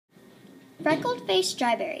Freckleface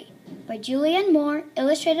Strawberry by Julianne Moore,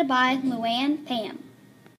 illustrated by Luann Pam.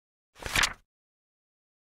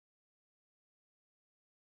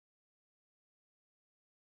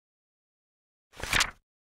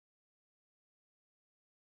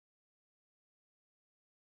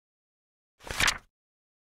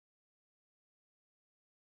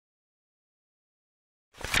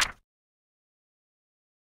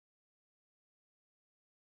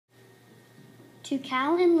 To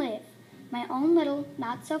Cal and Liv, my own little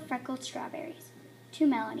not-so-freckled strawberries. To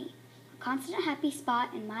Melanie, a constant happy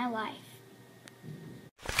spot in my life.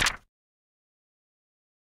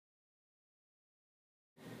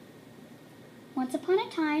 Once upon a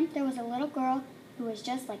time, there was a little girl who was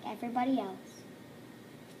just like everybody else.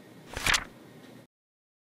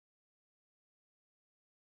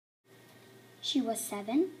 She was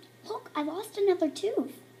 7. Look, I lost another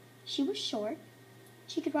tooth. She was short.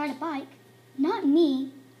 She could ride a bike. Not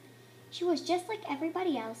me. She was just like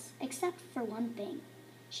everybody else, except for one thing.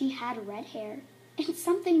 She had red hair, and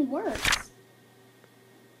something worse.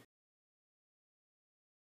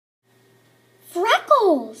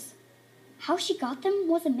 Freckles! How she got them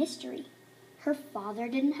was a mystery. Her father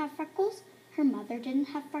didn't have freckles. Her mother didn't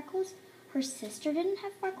have freckles. Her sister didn't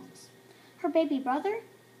have freckles. Her baby brother?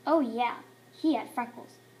 Oh yeah, he had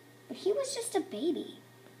freckles. But he was just a baby.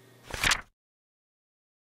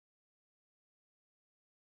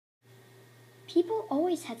 People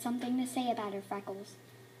always had something to say about her freckles.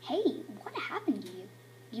 Hey, what happened to you?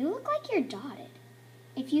 You look like you're dotted.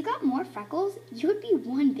 If you got more freckles, you would be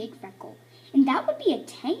one big freckle. And that would be a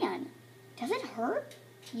tan. Does it hurt?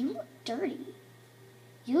 You look dirty.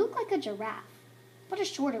 You look like a giraffe, but a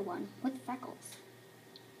shorter one with freckles.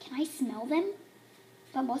 Can I smell them?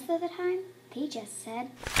 But most of the time, they just said,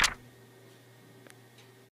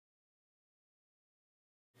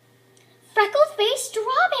 Freckleface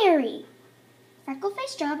Strawberry! Freckleface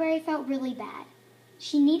Strawberry felt really bad.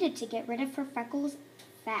 She needed to get rid of her freckles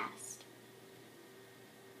fast.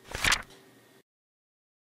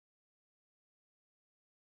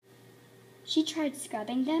 She tried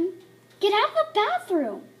scrubbing them. Get out of the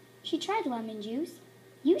bathroom! She tried lemon juice.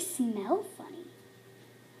 You smell funny.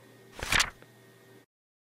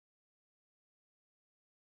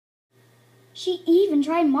 She even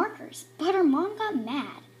tried markers, but her mom got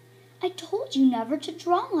mad. I told you never to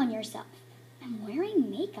draw on yourself. I'm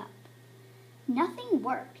wearing makeup. Nothing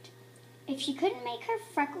worked. If she couldn't make her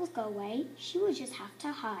freckles go away, she would just have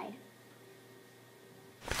to hide.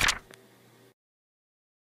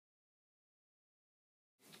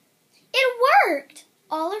 It worked!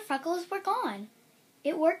 All her freckles were gone.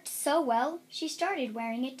 It worked so well, she started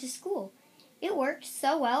wearing it to school. It worked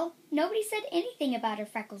so well, nobody said anything about her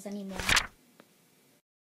freckles anymore.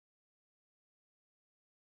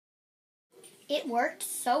 It worked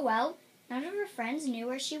so well, none of her friends knew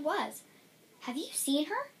where she was. Have you seen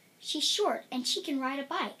her? She's short and she can ride a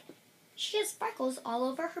bike. She has freckles all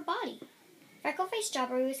over her body. Freckleface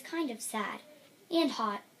Strawberry was kind of sad, and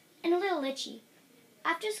hot, and a little itchy.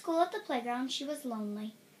 After school at the playground, she was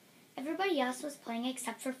lonely. Everybody else was playing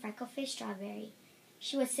except for Freckleface Strawberry.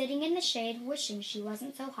 She was sitting in the shade, wishing she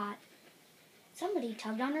wasn't so hot. Somebody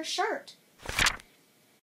tugged on her shirt.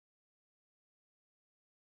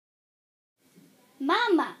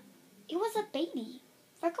 Mama! It was a baby.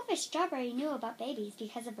 Freckleface Strawberry knew about babies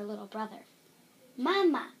because of her little brother.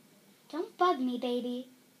 Mama! Don't bug me, baby.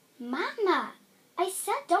 Mama! I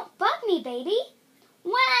said don't bug me, baby.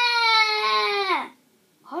 Wah!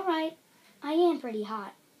 All right, I am pretty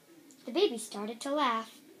hot. The baby started to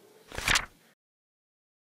laugh.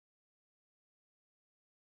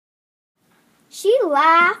 She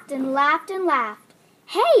laughed and laughed and laughed.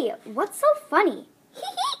 Hey, what's so funny? Hee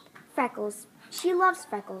hee! Freckles. She loves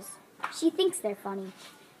freckles. She thinks they're funny.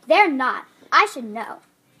 They're not. I should know.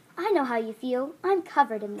 I know how you feel. I'm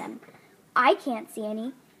covered in them. I can't see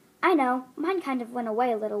any. I know. Mine kind of went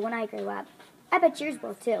away a little when I grew up. I bet yours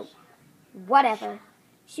will too. Whatever.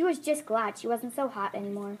 She was just glad she wasn't so hot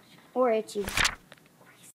anymore. Or itchy.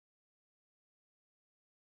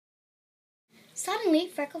 Suddenly,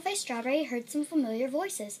 Freckleface Strawberry heard some familiar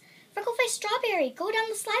voices. Freckleface Strawberry, go down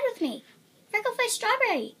the slide with me. Freckleface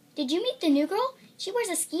Strawberry, did you meet the new girl? She wears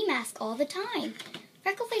a ski mask all the time.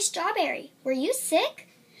 Freckleface Strawberry, were you sick?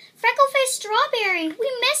 Freckleface Strawberry,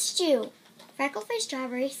 we missed you. Freckleface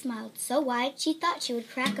Strawberry smiled so wide she thought she would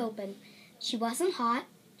crack open. She wasn't hot,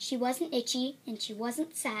 she wasn't itchy, and she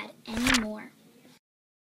wasn't sad anymore.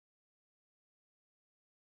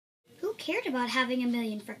 Who cared about having a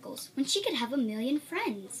million freckles when she could have a million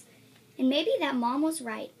friends? And maybe that mom was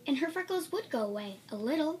right, and her freckles would go away a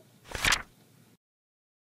little.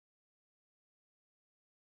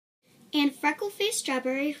 And Freckleface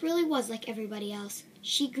Strawberry really was like everybody else.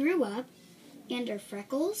 She grew up, and her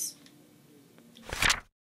freckles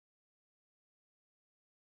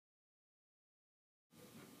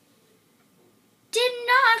did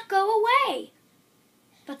not go away.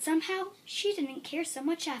 But somehow, she didn't care so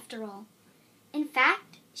much after all. In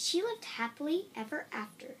fact, she lived happily ever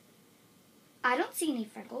after. I don't see any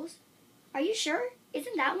freckles. Are you sure?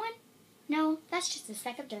 Isn't that one? No, that's just a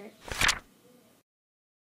speck of dirt.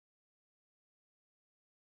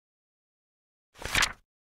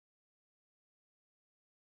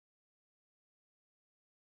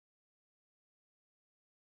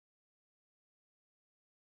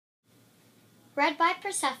 Read by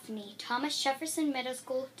Persephone, Thomas Jefferson Middle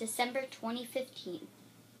School, December 2015.